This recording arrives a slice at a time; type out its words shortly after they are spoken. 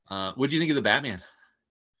What do you think of the Batman?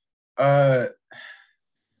 Uh,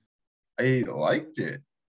 I liked it.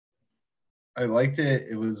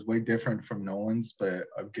 It was way different from Nolan's, but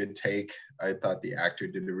a good take. I thought the actor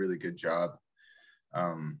did a really good job.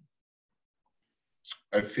 Um,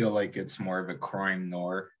 I feel like it's more of a crime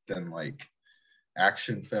noir than like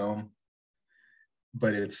action film,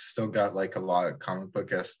 but it's still got like a lot of comic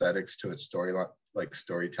book aesthetics to its storyline, like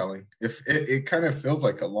storytelling. If it kind of feels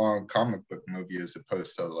like a long comic book movie as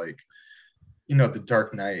opposed to like, The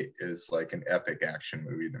Dark Knight is like an epic action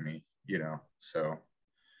movie to me, So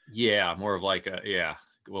Yeah, more of like a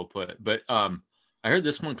well put. But I heard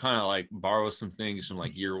this one kind of like borrows some things from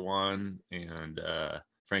like Year One and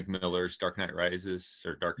Frank Miller's Dark Knight Rises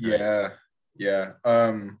or Dark Knight. Yeah.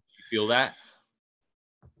 You feel that?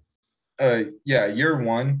 Yeah, Year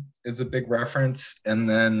One is a big reference, and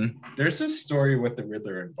then there's a story with the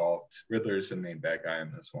Riddler involved. Riddler is the main bad guy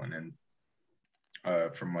in this one, and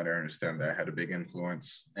from what I understand, that had a big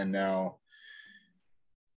influence. And now,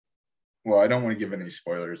 well, I don't want to give any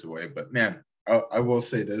spoilers away, but man, I will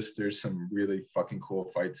say this: there's some really fucking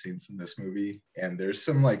cool fight scenes in this movie, and there's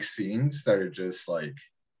some like scenes that are just like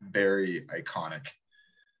very iconic.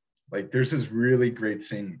 Like there's this really great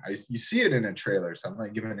scene. You see it in a trailer, so I'm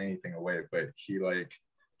not giving anything away, but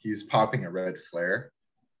he's popping a red flare,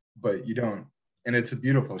 but you don't, and it's a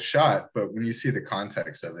beautiful shot, but when you see the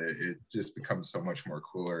context of it, it just becomes so much more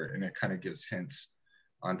cooler, and it kind of gives hints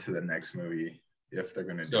onto the next movie if they're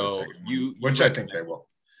going to do a second one, which I think they will.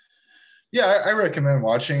 Yeah, I recommend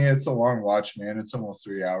watching it. It's a long watch, man. It's almost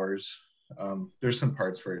 3 hours. There's some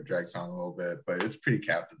parts where it drags on a little bit, but it's pretty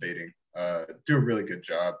captivating. Do a really good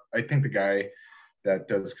job. I think the guy that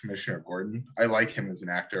does Commissioner Gordon, I like him as an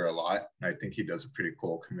actor a lot. I think he does a pretty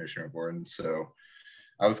cool Commissioner Gordon. So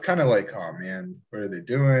I was kind of like, oh man, what are they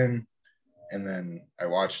doing? And then I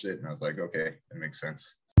watched it and I was like, okay, that makes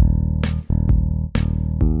sense.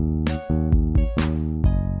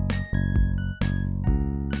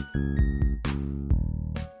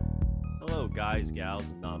 Hello, guys,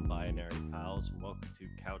 gals, and non-binary pals, and welcome to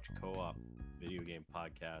Couch Co-op Video Game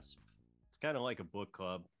Podcast. It's kind of like a book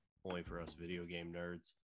club, only for us video game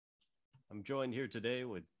nerds. I'm joined here today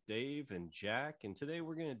with Dave and Jack, and today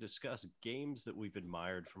we're going to discuss games that we've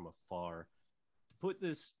admired from afar. To put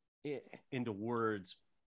this into words,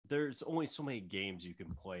 there's only so many games you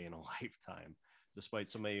can play in a lifetime, despite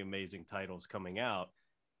so many amazing titles coming out.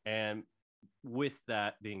 And with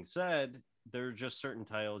that being said, there are just certain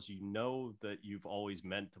titles that you've always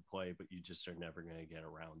meant to play, but you just are never going to get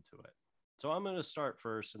around to it. So I'm going to start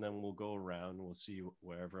first, and then we'll go around and we'll see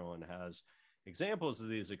where everyone has examples of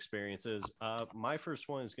these experiences. My first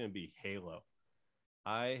one is going to be Halo.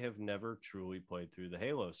 I have never truly played through the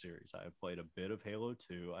Halo series. I've played a bit of Halo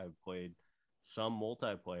 2. I've played some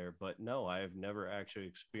multiplayer, but no, I have never actually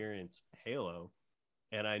experienced Halo.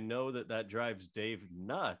 And I know that drives Dave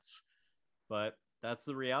nuts, but that's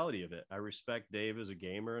the reality of it. I respect Dave as a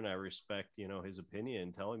gamer, and I respect, his opinion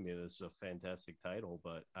and telling me this is a fantastic title,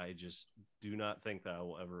 but I just do not think that I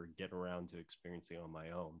will ever get around to experiencing it on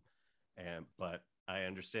my own. But I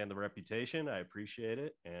understand the reputation. I appreciate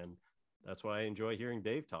it. And that's why I enjoy hearing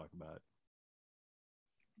Dave talk about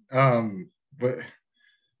it. But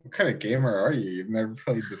what kind of gamer are you? You've never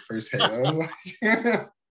played the first Halo?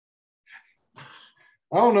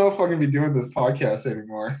 I don't know if I'm going to be doing this podcast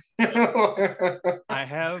anymore. I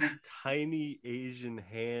have tiny Asian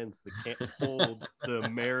hands that can't hold the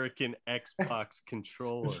American Xbox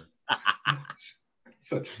controller.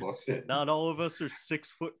 Such bullshit. Not all of us are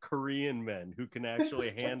 6-foot Korean men who can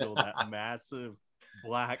actually handle that massive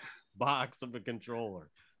black box of a controller.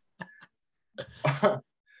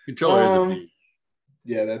 Controller is a big.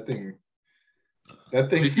 Yeah, that thing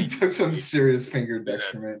took some serious finger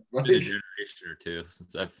detriment. Like, a generation or two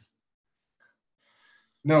since I've.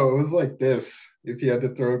 No, it was like this. If you had to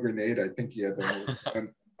throw a grenade, I think you had to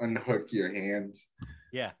unhook your hands.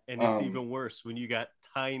 Yeah, and it's even worse when you got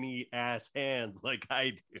tiny ass hands like I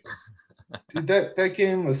do. Dude, that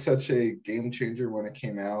game was such a game changer when it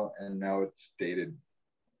came out, and now it's dated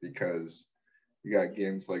because you got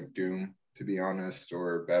games like Doom, to be honest,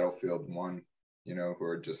 or Battlefield 1, who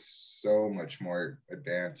are just so much more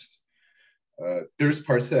advanced. There's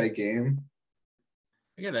parts of that game.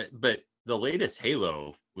 But the latest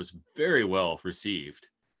Halo was very well received.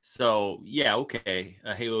 So yeah, okay,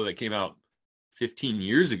 a Halo that came out 15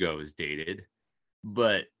 years ago is dated,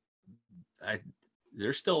 but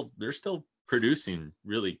they're still producing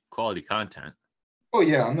really quality content. Oh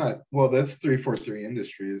yeah, I'm not. Well, that's 343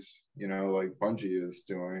 Industries. Like Bungie is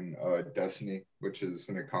doing Destiny, which is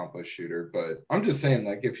an accomplished shooter. But I'm just saying,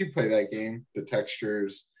 like, if you play that game, the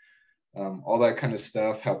textures, All that kind of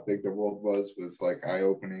stuff, how big the world was like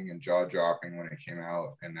eye-opening and jaw-dropping when it came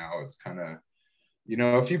out. And now it's kind of,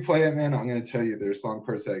 if you play it, man, I'm going to tell you, there's long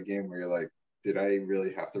parts of that game where you're like, did I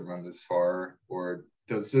really have to run this far? Or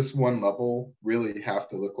does this one level really have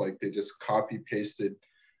to look like they just copy pasted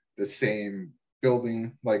the same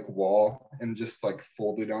building like wall and just like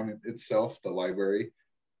folded on it itself, the library,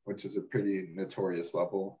 which is a pretty notorious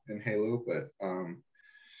level in Halo. But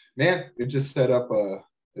man, it just set up a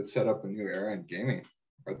new era in gaming.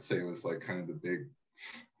 I'd say it was like kind of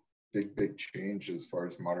the big change as far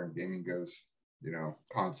as modern gaming goes.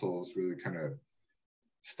 Consoles really kind of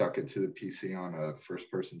stuck it to the PC on a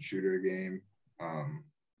first-person shooter game.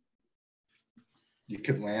 You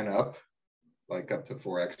could LAN up to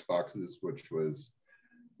 4 Xboxes, which was,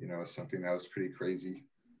 something that was pretty crazy.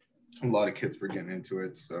 A lot of kids were getting into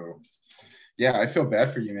it. So, yeah, I feel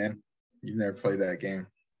bad for you, man. You've never played that game.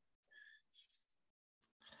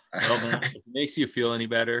 Well, man, if it makes you feel any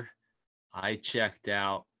better, I checked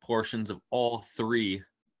out portions of all 3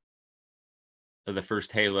 of the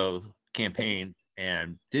first Halo campaign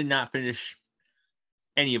and did not finish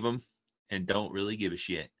any of them and don't really give a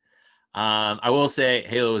shit. I will say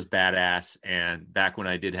Halo is badass, and back when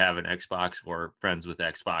I did have an Xbox or friends with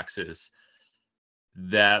Xboxes,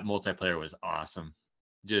 that multiplayer was awesome.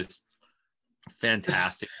 Just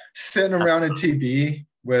fantastic. Sitting around a TV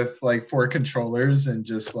with like 4 controllers and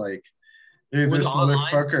just like, hey, this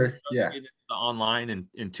motherfucker. Yeah. The online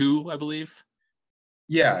in 2, I believe.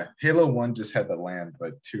 Yeah, Halo 1 just had the LAN,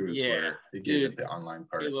 but 2 is where they gave it the online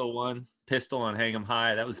part. Halo 1, pistol and hang 'em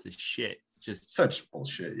high. That was the shit. Just such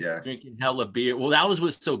bullshit, yeah. Drinking hella beer. Well, that was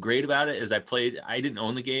what's so great about it is I didn't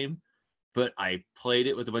own the game, but I played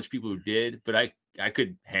it with a bunch of people who did. But I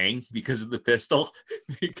could hang because of the pistol,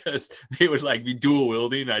 because they would like be dual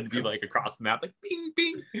wielding. I'd be like across the map, like bing,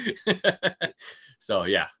 bing. So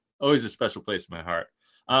yeah, always a special place in my heart.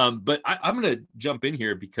 But I'm going to jump in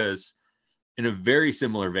here because in a very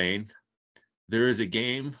similar vein, there is a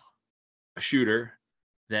game, a shooter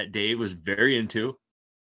that Dave was very into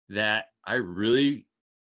that I really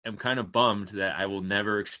am kind of bummed that I will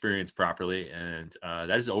never experience properly. And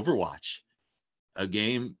that is Overwatch, a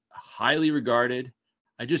game highly regarded.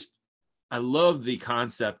 I love the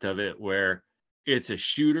concept of it where it's a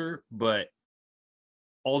shooter, but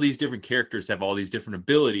all these different characters have all these different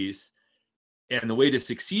abilities. And the way to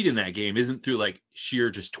succeed in that game isn't through like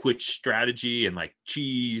sheer just Twitch strategy and like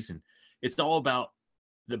cheese. And it's all about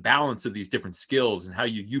the balance of these different skills and how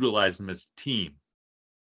you utilize them as a team.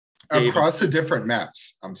 Across the different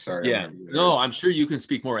maps. I'm sorry. Yeah. No, I'm sure you can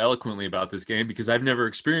speak more eloquently about this game because I've never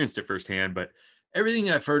experienced it firsthand, but everything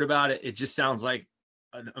I've heard about it, it just sounds like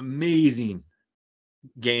an amazing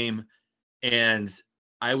game. And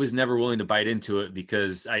I was never willing to bite into it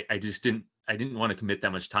because I didn't want to commit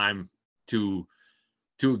that much time to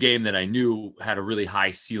a game that I knew had a really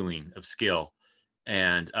high ceiling of skill.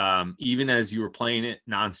 And even as you were playing it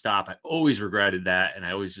nonstop, I always regretted that. And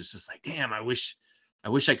I always was just like, damn, I wish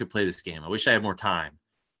I could play this game. I wish I had more time.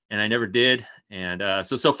 And I never did. And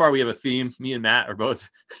so far we have a theme. Me and Matt are both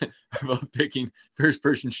picking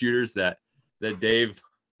first-person shooters that Dave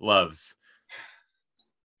loves.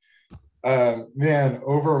 Man,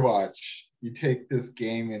 Overwatch. You take this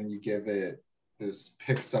game and you give it this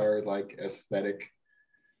Pixar-like aesthetic.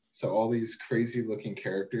 So all these crazy-looking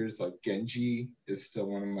characters, like Genji is still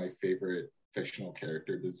one of my favorite fictional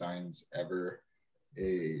character designs ever.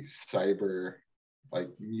 A cyber like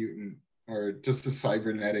mutant or just a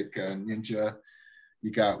cybernetic ninja. You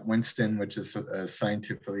got Winston, which is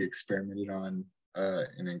scientifically experimented on,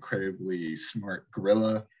 an incredibly smart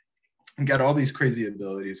gorilla. You got all these crazy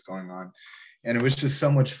abilities going on. And it was just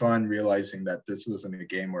so much fun realizing that this wasn't a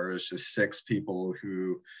game where it was just 6 people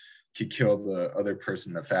who could kill the other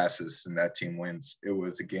person the fastest and that team wins. It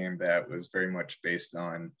was a game that was very much based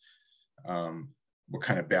on what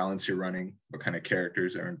kind of balance you're running, what kind of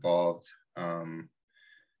characters are involved.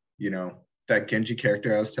 That Genji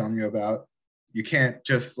character I was telling you about, you can't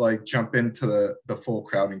just like jump into the full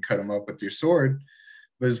crowd and cut them up with your sword.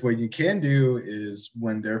 But what you can do is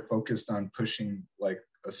when they're focused on pushing like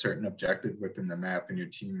a certain objective within the map and your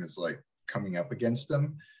team is like coming up against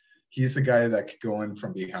them, he's the guy that could go in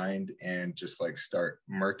from behind and just like start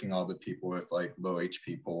murking all the people with like low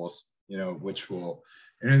HP pulls, which will,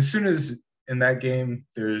 and as soon as in that game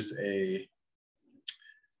there's a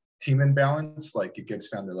team imbalance, like it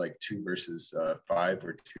gets down to like 2 versus 5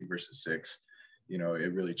 or 2 versus 6,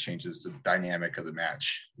 it really changes the dynamic of the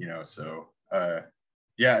match, so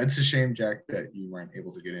yeah, it's a shame, Jack, that you weren't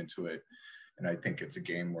able to get into it. And I think it's a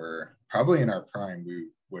game where probably in our prime, we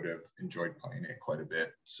would have enjoyed playing it quite a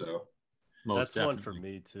bit. So most That's one for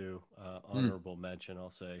definitely. me too. Mm, Honorable mention,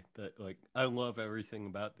 I'll say that like I love everything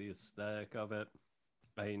about the aesthetic of it.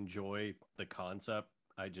 I enjoy the concept.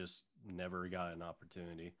 I just never got an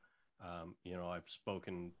opportunity. I've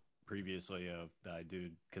spoken previously of that I do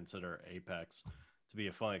consider Apex to be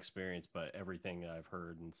a fun experience, but everything that I've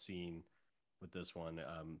heard and seen with this one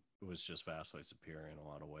was just vastly superior in a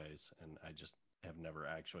lot of ways, and I just have never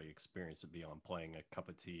actually experienced it beyond playing a cup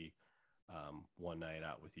of tea one night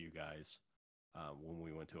out with you guys when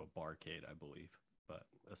we went to a barcade, I believe. But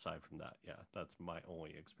aside from that, yeah, that's my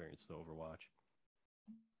only experience with Overwatch.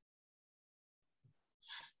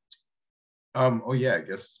 Oh yeah, I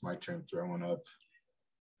guess it's my turn to throw one up.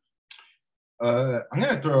 I'm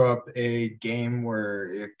gonna throw up a game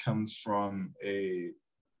where it comes from a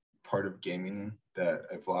part of gaming that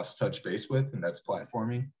I've lost touch base with, and that's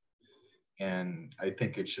platforming. And I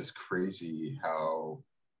think it's just crazy how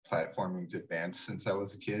platforming's advanced since I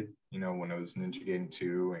was a kid. You know, when it was Ninja Gaiden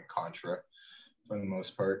 2 and Contra for the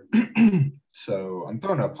most part. So I'm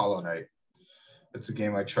throwing up Hollow Knight. It's a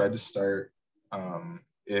game I tried to start.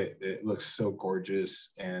 It looks so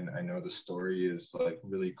gorgeous, and I know the story is like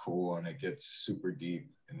really cool, and it gets super deep,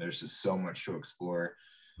 and there's just so much to explore.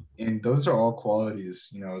 And those are all qualities.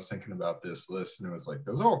 You know, I was thinking about this list, and it was like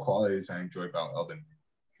those are all qualities I enjoy about Elden Ring.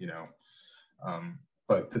 You know,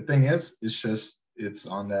 but the thing is, it's just it's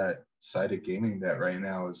on that side of gaming that right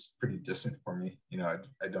now is pretty distant for me. You know,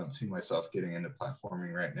 I don't see myself getting into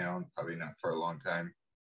platforming right now, and probably not for a long time,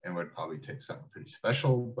 and would probably take something pretty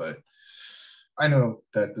special. But I know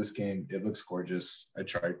that this game it looks gorgeous. I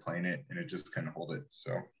tried playing it, and it just couldn't hold it.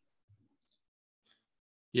 So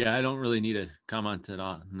yeah, I don't really need to comment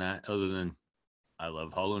on that other than I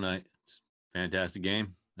love Hollow Knight. It's a fantastic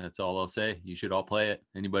game. That's all I'll say. You should all play it.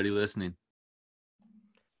 Anybody listening?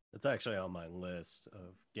 It's actually on my list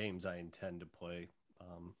of games I intend to play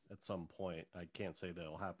at some point. I can't say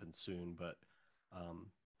that'll happen soon, but um,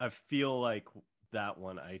 I feel like that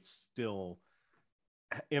one I still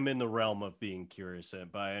am in the realm of being curious,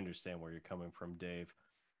 but I understand where you're coming from, Dave.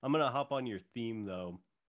 I'm gonna hop on your theme though,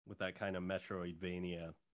 with that kind of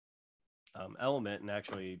Metroidvania element, and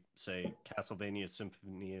actually say Castlevania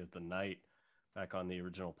Symphony of the Night back on the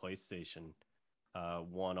original PlayStation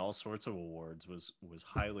won all sorts of awards, was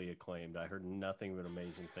highly acclaimed. I heard nothing but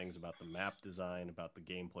amazing things about the map design, about the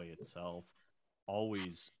gameplay itself.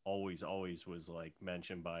 Always was like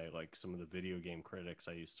mentioned by like some of the video game critics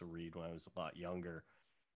I used to read when I was a lot younger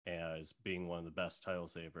as being one of the best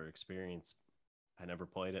titles they ever experienced. I never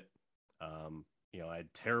played it. I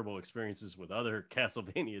had terrible experiences with other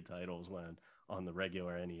Castlevania titles when on the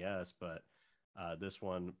regular NES, but this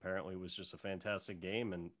one apparently was just a fantastic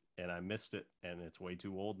game, and I missed it, and it's way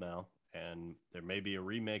too old now. And there may be a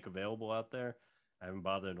remake available out there. I haven't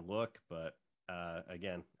bothered to look, but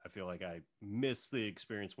again, I feel like I missed the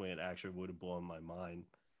experience when it actually would have blown my mind.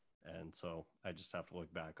 And so I just have to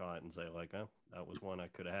look back on it and say, like, oh, that was one I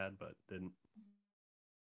could have had, but didn't.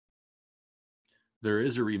 There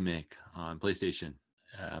is a remake on PlayStation,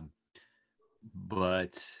 um,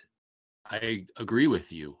 but I agree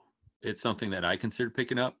with you. It's something that I consider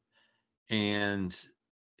picking up, and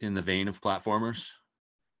in the vein of platformers,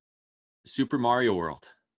 Super Mario World.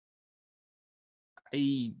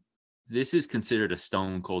 I This is considered a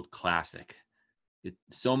stone cold classic.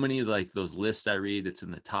 So many like those lists I read, it's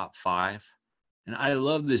in the top 5, and I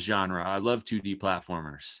love this genre. I love 2D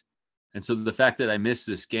platformers, and so the fact that I missed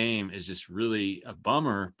this game is just really a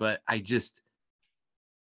bummer. But I just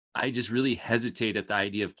really hesitate at the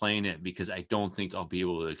idea of playing it because I don't think I'll be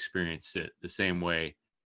able to experience it the same way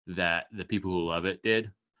that the people who love it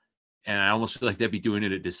did. And I almost feel like they'd be doing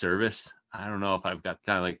it a disservice. I don't know if I've got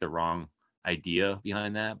kind of like the wrong idea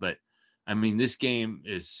behind that, but I mean, this game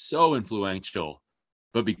is so influential,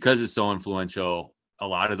 but because it's so influential, a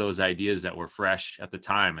lot of those ideas that were fresh at the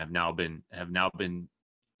time have now been,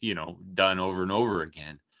 done over and over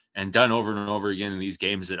again, and done over and over again in these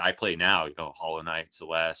games that I play now. Hollow Knight,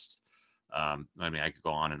 Celeste. I mean, I could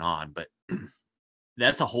go on and on, but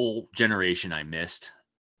that's a whole generation I missed.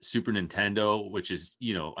 Super Nintendo, which is,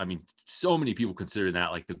 I mean, so many people consider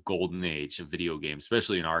that like the golden age of video games,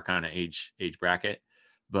 especially in our kind of age bracket.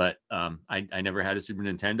 But I never had a Super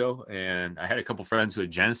Nintendo, and I had a couple friends who had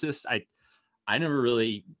Genesis. I never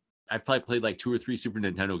really. I've probably played like 2 or 3 Super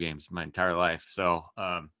Nintendo games my entire life. So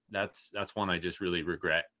that's one I just really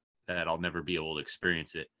regret that I'll never be able to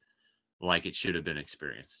experience it like it should have been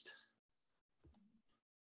experienced.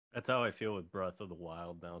 That's how I feel with Breath of the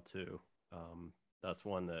Wild now too. That's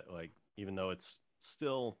one that like even though it's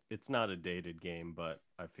not a dated game, but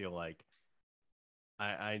I feel like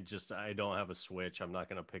I don't have a Switch. I'm not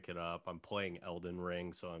gonna pick it up. I'm playing Elden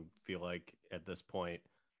Ring, so I feel like at this point,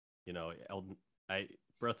 I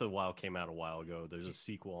Breath of the Wild came out a while ago. There's a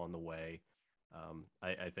sequel on the way.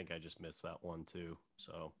 I think I just missed that one too.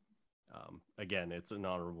 So again, it's an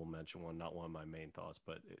honorable mention one, not one of my main thoughts,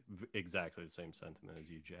 but exactly the same sentiment as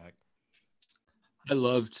you, Jack. I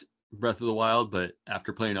loved Breath of the Wild, but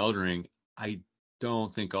after playing Elden Ring, I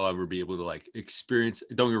don't think I'll ever be able to like experience.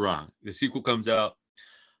 Don't get me wrong, the sequel comes out,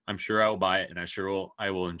 I'm sure I will buy it, and I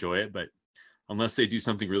will enjoy it. But unless they do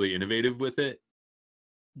something really innovative with it,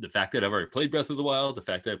 the fact that I've already played Breath of the Wild, the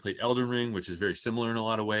fact that I played Elden Ring, which is very similar in a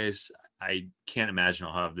lot of ways, I can't imagine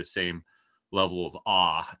I'll have the same level of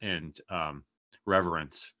awe and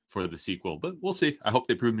reverence for the sequel. But we'll see. I hope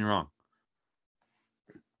they prove me wrong.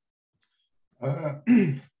 I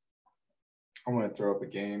want to throw up a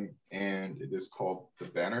game, and it is called The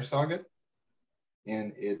Banner Saga,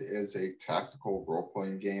 and it is a tactical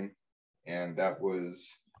role-playing game. And there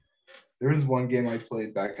was one game I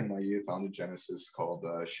played back in my youth on the Genesis called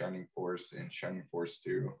Shining Force and Shining Force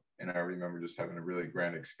 2, and I remember just having a really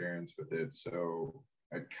grand experience with it. So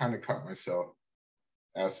I kind of caught myself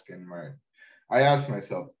I asked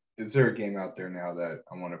myself, is there a game out there now that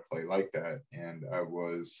I want to play like that? And I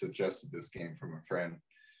was suggested this game from a friend,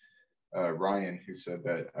 Ryan, who said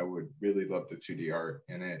that I would really love the 2D art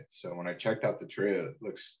in it. So when I checked out the trailer, it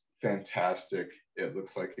looks fantastic. It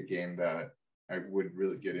looks like a game that I would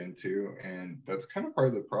really get into. And that's kind of part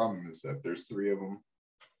of the problem, is that there's 3 of them.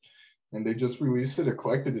 And they just released it a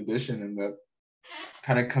collected edition. And that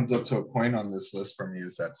kind of comes up to a point on this list for me,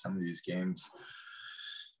 is that some of these games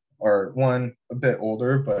are, 1, a bit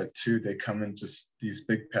older, but 2, they come in just these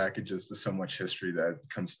big packages with so much history that it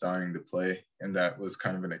becomes stunning to play. And that was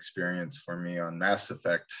kind of an experience for me on Mass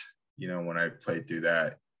Effect, when I played through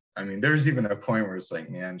that. I mean, there's even a point where it's like,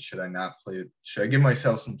 man, should I not play it? Should I give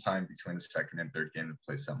myself some time between the second and third game to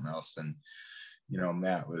play something else? And,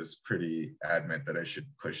 Matt was pretty adamant that I should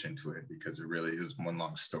push into it because it really is one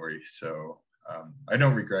long story. So I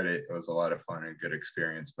don't regret it. It was a lot of fun and good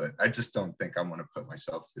experience, but I just don't think I'm going to put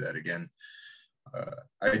myself through that again.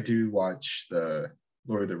 I do watch the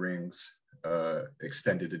Lord of the Rings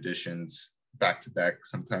extended editions back to back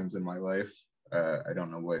sometimes in my life. I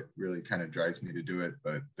don't know what really kind of drives me to do it,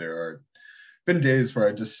 but there are been days where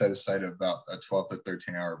I just set aside about a 12 to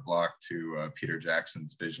 13 hour block to Peter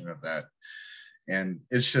Jackson's vision of that. And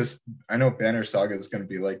it's just, I know Banner Saga is going to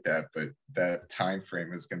be like that, but that time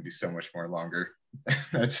frame is going to be so much more longer.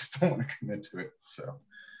 I just don't want to commit to it. So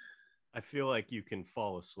I feel like you can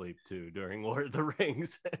fall asleep too during Lord of the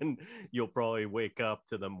Rings, and you'll probably wake up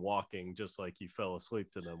to them walking just like you fell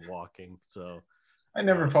asleep to them walking. So I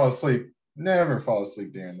never fall asleep. Never fall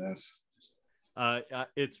asleep doing this.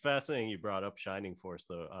 It's fascinating you brought up Shining Force,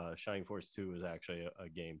 though. Shining Force 2 is actually a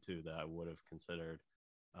game too that I would have considered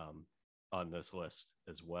on this list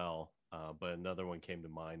as well. But another one came to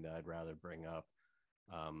mind that I'd rather bring up,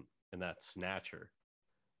 and that's Snatcher,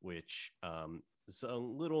 which is a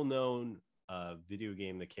little known video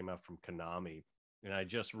game that came out from Konami. And I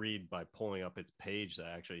just read by pulling up its page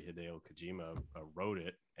that actually Hideo Kojima wrote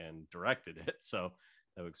it and directed it. So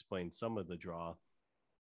that would explain some of the draw.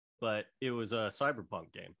 But it was a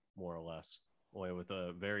cyberpunk game, more or less, only with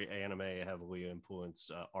a very anime, heavily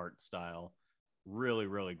influenced art style. Really,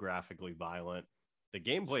 really graphically violent. The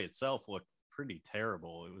gameplay itself looked pretty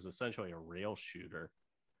terrible. It was essentially a rail shooter,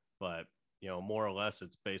 but more or less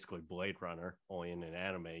it's basically Blade Runner, only in an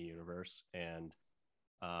anime universe. And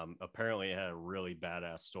apparently it had a really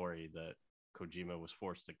badass story that Kojima was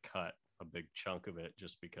forced to cut a big chunk of it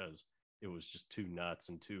just because it was just too nuts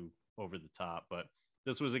and too over the top. But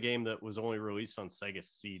this was a game that was only released on Sega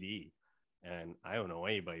CD, and I don't know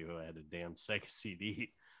anybody who had a damn Sega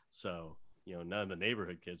CD. So none of the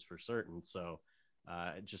neighborhood kids for certain. So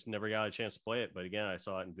I just never got a chance to play it. But again, I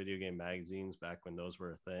saw it in video game magazines back when those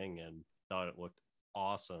were a thing and thought it looked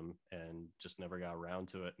awesome and just never got around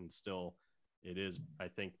to it. And still, it is, I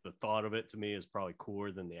think the thought of it to me is probably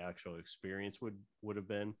cooler than the actual experience would have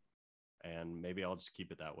been. And maybe I'll just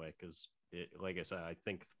keep it that way because, like I said, I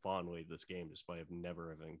think fondly of this game despite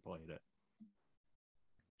never having played it.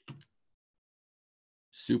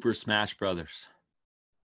 Super Smash Brothers.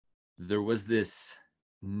 There was this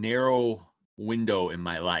narrow window in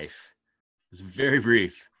my life. It was very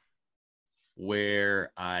brief,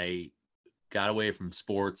 where I got away from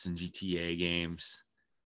sports and GTA games,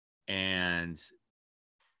 and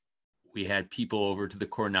we had people over to the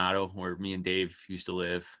Coronado where me and Dave used to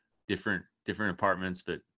live, different apartments,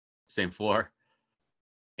 but same floor.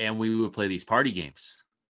 And we would play these party games,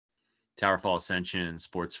 Towerfall Ascension,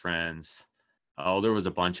 Sports Friends. Oh, there was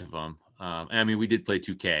a bunch of them. I mean, we did play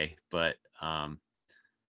 2K, but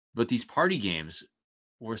these party games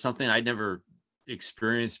were something I'd never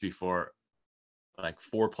experienced before. Like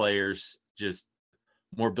 4 players, just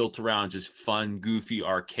more built around just fun, goofy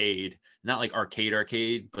arcade, not like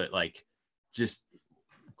arcade, but like just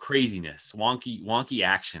craziness, wonky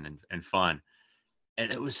action and fun.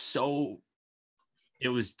 And it was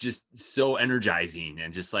just so energizing,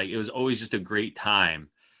 and just like, it was always just a great time.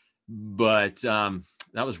 But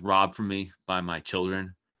that was robbed from me by my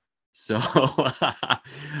children. So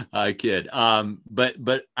I kid.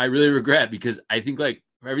 But I really regret, because I think, like,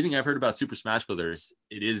 everything I've heard about Super Smash Brothers,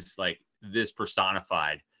 it is like this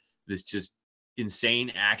personified, this just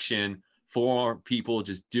insane action, 4 people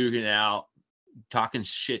just duking it out, talking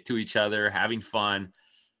shit to each other, having fun.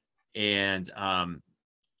 And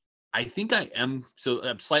I think I'm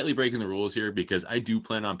slightly breaking the rules here, because I do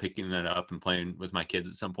plan on picking that up and playing with my kids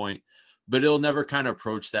at some point, but it'll never kind of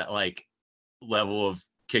approach that like level of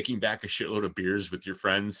kicking back a shitload of beers with your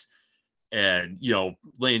friends and,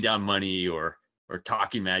 laying down money or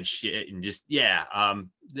talking mad shit and just, I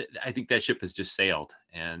think that ship has just sailed,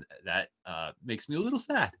 and that makes me a little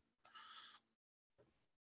sad.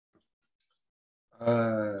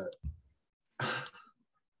 I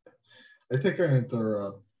think I'm gonna throw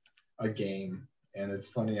up a game, and it's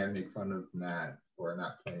funny I make fun of Matt for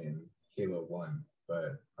not playing Halo 1,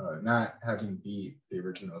 but not having beat the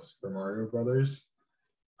original Super Mario Brothers.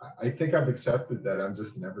 I think I've accepted that I'm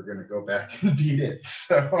just never gonna go back and beat it.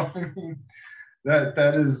 So I mean,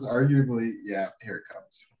 that is arguably, here it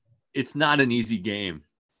comes. It's not an easy game,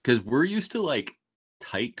 because we're used to like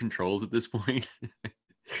tight controls at this point.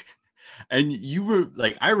 And you were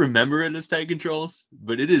like, I remember it as tight controls,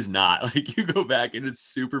 but it is not. Like, you go back and it's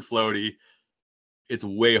super floaty. It's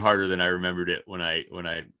way harder than I remembered it when I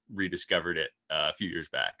rediscovered it a few years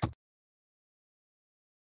back.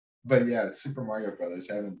 But yeah, Super Mario Brothers,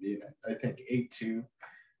 I haven't beaten it. I think 8-2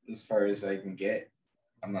 as far as I can get.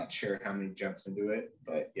 I'm not sure how many jumps into it,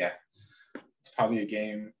 but yeah, it's probably a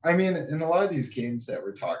game. I mean, in a lot of these games that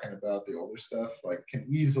we're talking about, the older stuff, like, can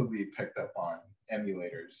easily be picked up on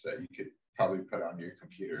emulators that you could probably put on your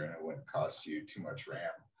computer, and it wouldn't cost you too much RAM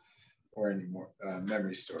or any more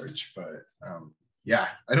memory storage. But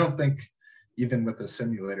I don't think even with a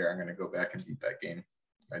simulator, I'm going to go back and beat that game.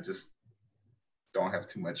 I just don't have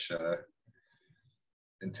too much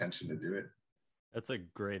intention to do it. That's a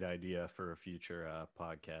great idea for a future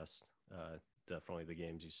podcast. Definitely the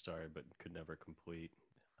games you started but could never complete,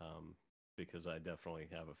 because I definitely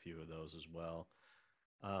have a few of those as well.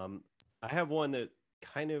 I have one that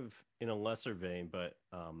kind of in a lesser vein, but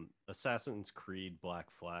Assassin's Creed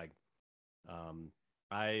Black Flag.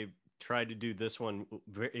 I tried to do this one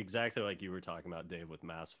exactly like you were talking about, Dave, with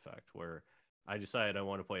Mass Effect, where I decided I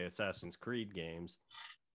want to play Assassin's Creed games.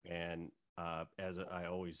 And as I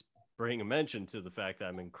always bring a mention to the fact that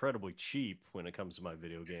I'm incredibly cheap when it comes to my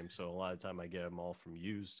video games. So a lot of the time I get them all from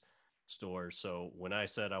used stores. So when I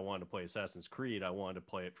said I wanted to play Assassin's Creed, I wanted to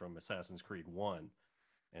play it from Assassin's Creed 1.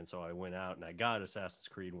 And so I went out and I got Assassin's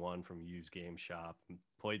Creed 1 from used game shop and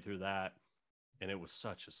played through that. And it was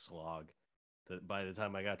such a slog that by the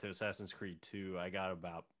time I got to Assassin's Creed 2, I got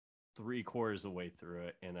about 3/4 of the way through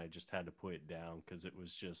it. And I just had to put it down because it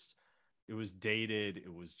was dated.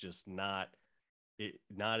 It was just not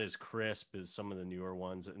as crisp as some of the newer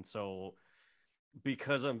ones. And so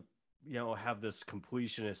because I'm, have this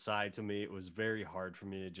completionist side to me, it was very hard for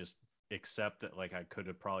me to just accept that, like, I could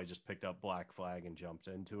have probably just picked up Black Flag and jumped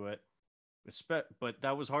into it. But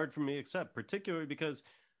that was hard for me to accept, particularly because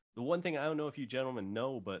the one thing I don't know if you gentlemen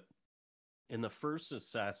know, but in the first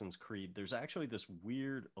Assassin's Creed, there's actually this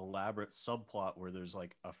weird, elaborate subplot where there's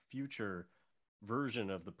like a future version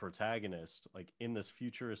of the protagonist, like in this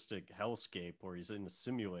futuristic hellscape where he's in a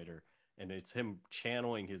simulator, and it's him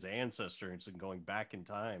channeling his ancestors and going back in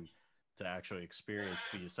time to actually experience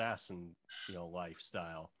the assassin,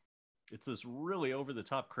 lifestyle. It's this really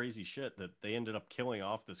over-the-top crazy shit that they ended up killing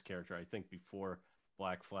off this character, I think, before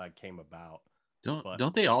Black Flag came about.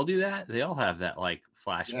 Don't they all do that? They all have that like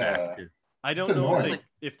flashback. Yeah. I don't know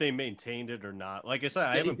if they maintained it or not. Like I said,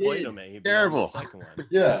 I haven't played them. Terrible. The second one.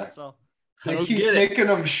 Yeah. So they keep making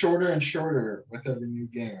them shorter and shorter with every new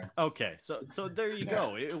game. Okay, so there you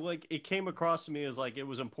go. It came across to me as like it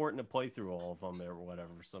was important to play through all of them or whatever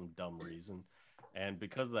for some dumb reason. And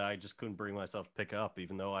because of that, I just couldn't bring myself to pick it up,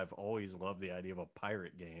 even though I've always loved the idea of a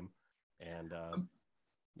pirate game. And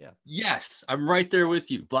yeah. Yes, I'm right there with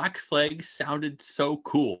you. Black Flag sounded so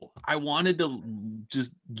cool. I wanted to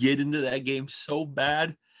just get into that game so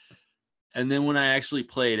bad. And then when I actually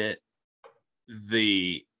played it,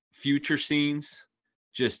 the future scenes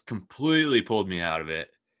just completely pulled me out of it.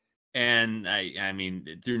 And I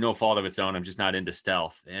mean, through no fault of its own, I'm just not into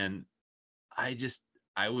stealth. And I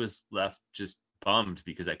was left just bummed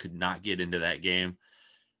because I could not get into that game.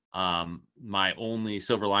 My only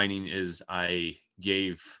silver lining is I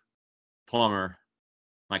gave Plummer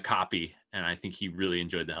my copy, and I think he really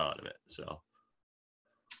enjoyed the hell out of it. So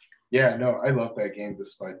Yeah, no, I love that game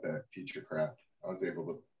despite that feature crap. I was able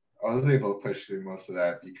to push through most of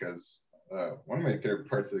that because one of my favorite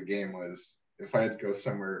parts of the game was if I had to go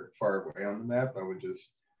somewhere far away on the map, I would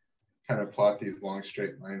just kind of plot these long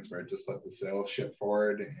straight lines where I just let the sail ship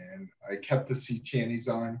forward and I kept the sea chanties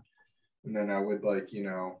on. And then I would go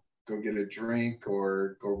get a drink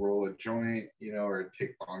or go roll a joint, or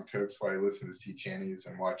take long toques while I listened to sea chanties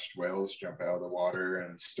and watched whales jump out of the water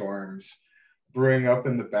and storms brewing up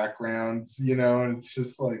in the background, and it's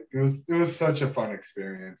just like it was such a fun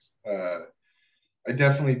experience. I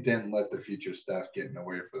definitely didn't let the future stuff get in the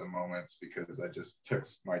way for the moments because I just took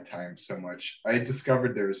my time so much. I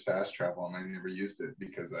discovered there was fast travel and I never used it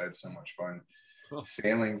because I had so much fun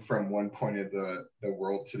sailing from one point of the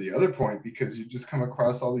world to the other point because you just come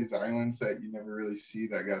across all these islands that you never really see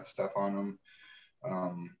that got stuff on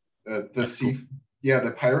them. The sea,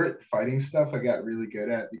 the pirate fighting stuff I got really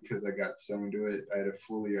good at because I got so into it. I had a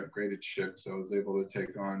fully upgraded ship, so I was able to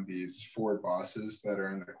take on these 4 bosses that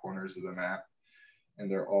are in the corners of the map,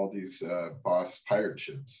 and they're all these boss pirate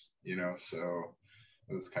ships, so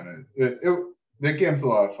it was kind of the game's a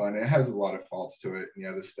lot of fun. It has a lot of faults to it.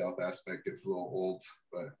 And the stealth aspect gets a little old,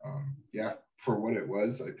 but for what it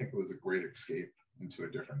was, I think it was a great escape into a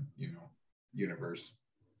different, universe.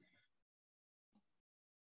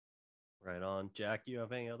 Right on. Jack, you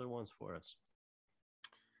have any other ones for us?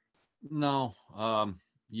 No. I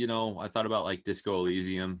thought about like Disco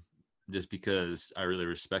Elysium just because I really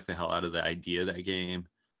respect the hell out of the idea of that game,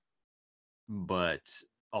 but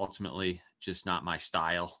ultimately just not my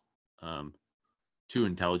style. Too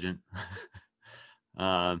intelligent.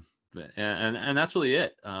 And that's really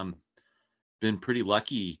it. Been pretty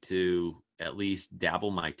lucky to at least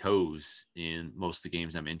dabble my toes in most of the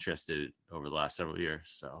games I'm interested in over the last several years.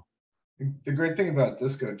 So the great thing about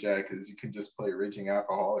Disco, Jack, is you can just play Raging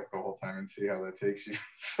Alcoholic the whole time and see how that takes you.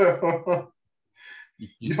 So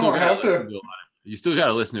you don't have to. You still got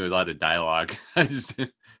to listen to a lot of dialogue.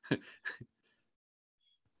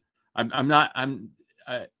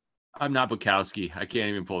 I'm not Bukowski. I can't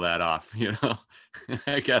even pull that off.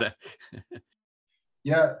 I gotta.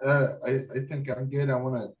 Yeah, I think I'm good.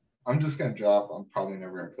 I'm just gonna drop. I'm probably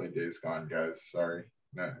never gonna play Days Gone, guys. Sorry.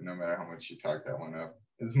 No matter how much you talk that one up.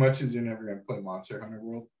 As much as you're never gonna play Monster Hunter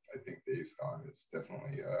World, I think Days Gone is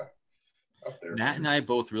definitely up there. Matt and I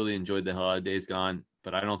both really enjoyed the hell out of Days Gone,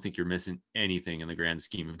 but I don't think you're missing anything in the grand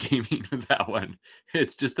scheme of gaming with that one.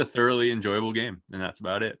 It's just a thoroughly enjoyable game, and that's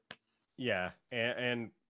about it. Yeah,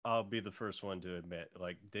 and I'll be the first one to admit,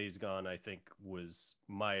 like Days Gone, I think was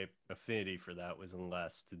my affinity for that was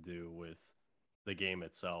less to do with the game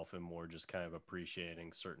itself and more just kind of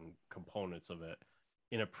appreciating certain components of it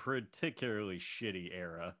in a particularly shitty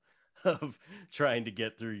era of trying to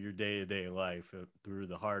get through your day-to-day life through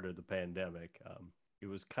the heart of the pandemic. It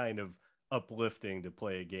was kind of uplifting to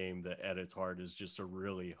play a game that at its heart is just a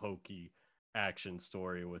really hokey action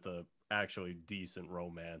story with a actually decent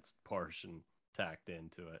romance portion tacked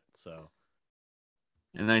into it. So,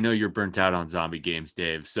 and I know you're burnt out on zombie games,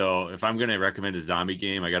 Dave, so if I'm going to recommend a zombie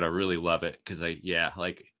game, I got to really love it because like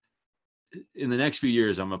in the next few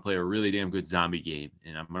years I'm going to play a really damn good zombie game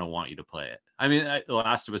and I'm going to want you to play it. I mean, The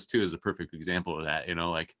Last of Us 2 is a perfect example of that,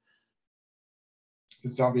 like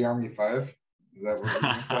Zombie Army 5. Is that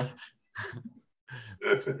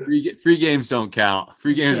what free games don't count.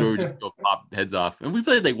 Free games where we just go pop heads off, and we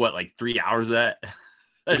played like 3 hours of that.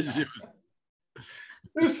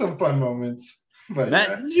 There's some fun moments. But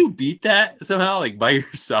Matt, did you beat that somehow, by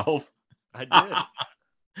yourself? I did.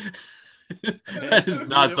 That is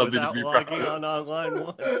not something to be proud of. On online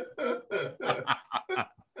once.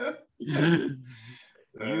 You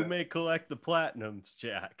may collect the platinums,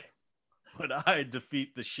 Jack, but I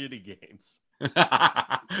defeat the shitty games.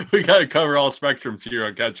 We got to cover all spectrums here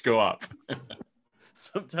on Couch Co-op.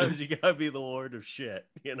 Sometimes you gotta be the Lord of shit,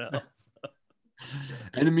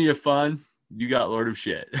 Enemy of fun, you got Lord of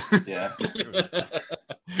shit. Yeah.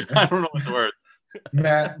 I don't know what the words.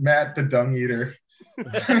 Matt the Dung Eater.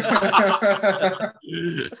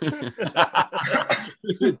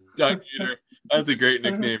 Dung Eater. That's a great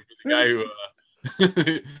nickname for the guy who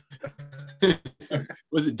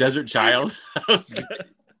was it Desert Child?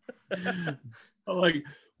 I'm like,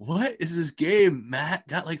 what is this game? Matt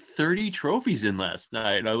got 30 trophies in last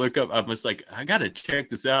night. And I look up, I'm just like, I gotta check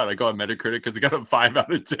this out. I go on Metacritic because I got a 5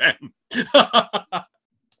 out of 10.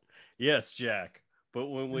 Yes, Jack. But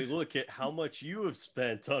when we look at how much you have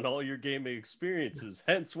spent on all your gaming experiences,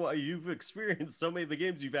 hence why you've experienced so many of the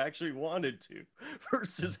games you've actually wanted to,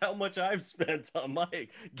 versus how much I've spent on my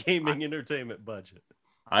gaming entertainment budget.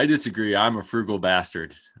 I disagree. I'm a frugal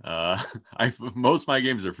bastard. Most of my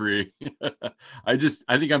games are free. I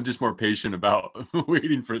think I'm just more patient about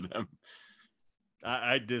waiting for them.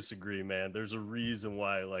 I disagree, man. There's a reason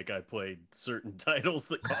why, like, I played certain titles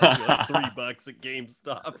that cost me like $3 at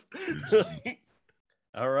GameStop.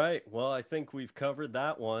 All right. Well, I think we've covered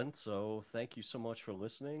that one. So thank you so much for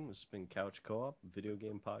listening. This has been Couch Co-op Video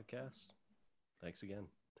Game Podcast. Thanks again.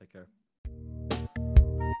 Take care.